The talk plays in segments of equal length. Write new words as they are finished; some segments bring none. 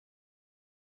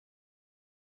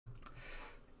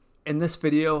In this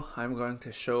video, I'm going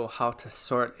to show how to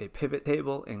sort a pivot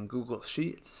table in Google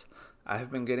Sheets. I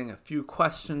have been getting a few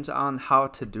questions on how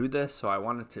to do this, so I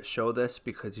wanted to show this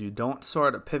because you don't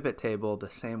sort a pivot table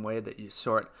the same way that you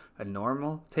sort a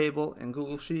normal table in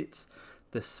Google Sheets.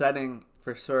 The setting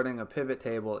for sorting a pivot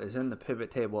table is in the pivot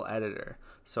table editor.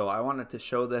 So I wanted to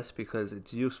show this because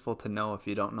it's useful to know if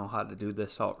you don't know how to do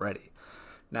this already.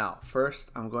 Now,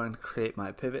 first I'm going to create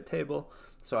my pivot table.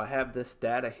 So I have this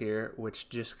data here, which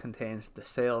just contains the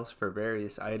sales for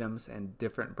various items and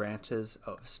different branches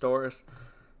of stores.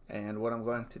 And what I'm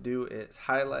going to do is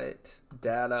highlight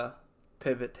data,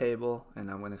 pivot table,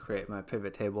 and I'm going to create my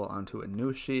pivot table onto a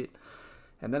new sheet.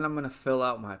 And then I'm going to fill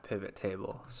out my pivot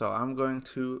table. So I'm going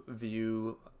to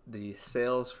view the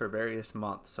sales for various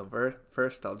months. So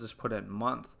first I'll just put in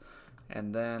month,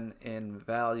 and then in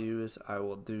values I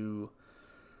will do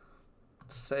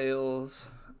sales,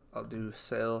 I'll do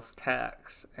sales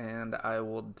tax, and I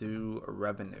will do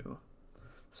revenue.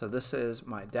 So this is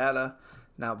my data.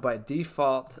 Now by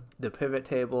default, the pivot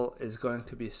table is going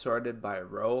to be sorted by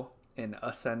row in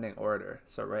ascending order.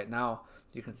 So right now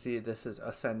you can see this is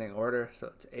ascending order, so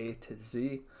it's A to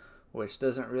Z, which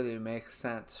doesn't really make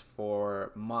sense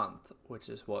for month, which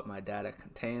is what my data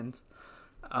contains.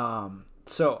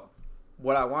 So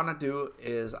what I want to do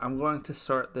is I'm going to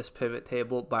sort this pivot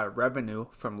table by revenue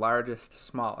from largest to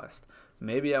smallest.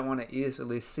 Maybe I want to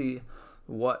easily see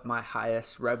what my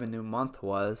highest revenue month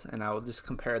was, and I will just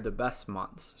compare the best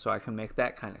months so I can make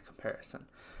that kind of comparison.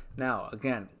 Now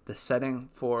again, the setting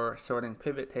for sorting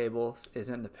pivot tables is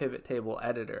in the pivot table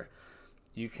editor.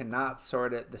 You cannot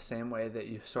sort it the same way that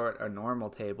you sort a normal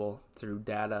table through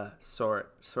data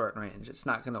sort range. It's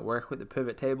not going to work with the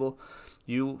pivot table.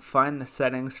 You find the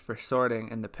settings for sorting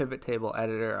in the pivot table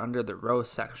editor under the row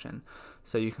section.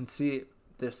 So you can see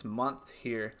this month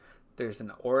here, there's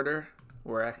an order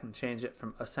where I can change it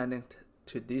from ascending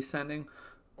to descending,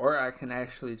 or I can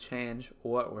actually change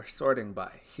what we're sorting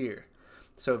by here.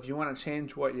 So if you want to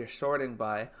change what you're sorting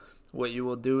by, what you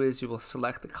will do is you will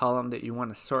select the column that you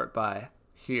want to sort by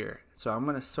here. So I'm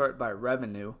going to sort by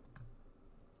revenue,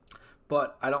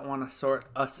 but I don't want to sort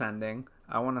ascending,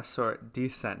 I want to sort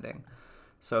descending.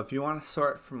 So if you want to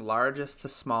sort from largest to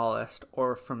smallest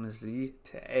or from Z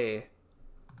to A,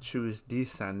 choose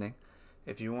descending.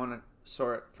 If you want to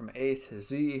sort from A to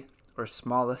Z or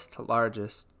smallest to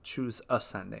largest, choose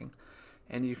ascending.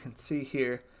 And you can see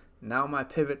here, now my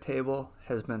pivot table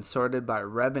has been sorted by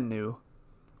revenue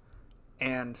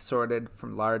and sorted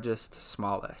from largest to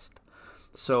smallest.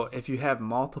 So if you have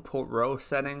multiple row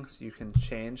settings, you can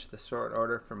change the sort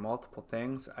order for multiple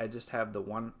things. I just have the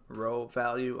one row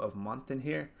value of month in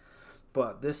here,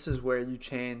 but this is where you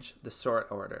change the sort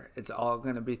order. It's all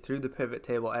going to be through the pivot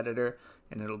table editor,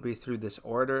 and it'll be through this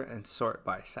order and sort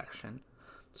by section.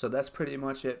 So that's pretty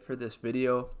much it for this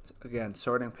video. Again,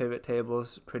 sorting pivot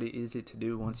tables is pretty easy to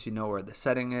do once you know where the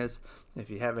setting is. If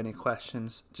you have any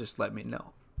questions, just let me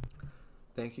know.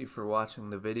 Thank you for watching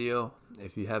the video.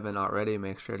 If you haven't already,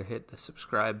 make sure to hit the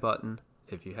subscribe button.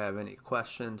 If you have any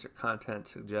questions or content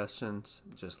suggestions,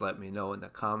 just let me know in the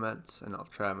comments, and I'll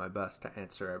try my best to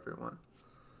answer everyone.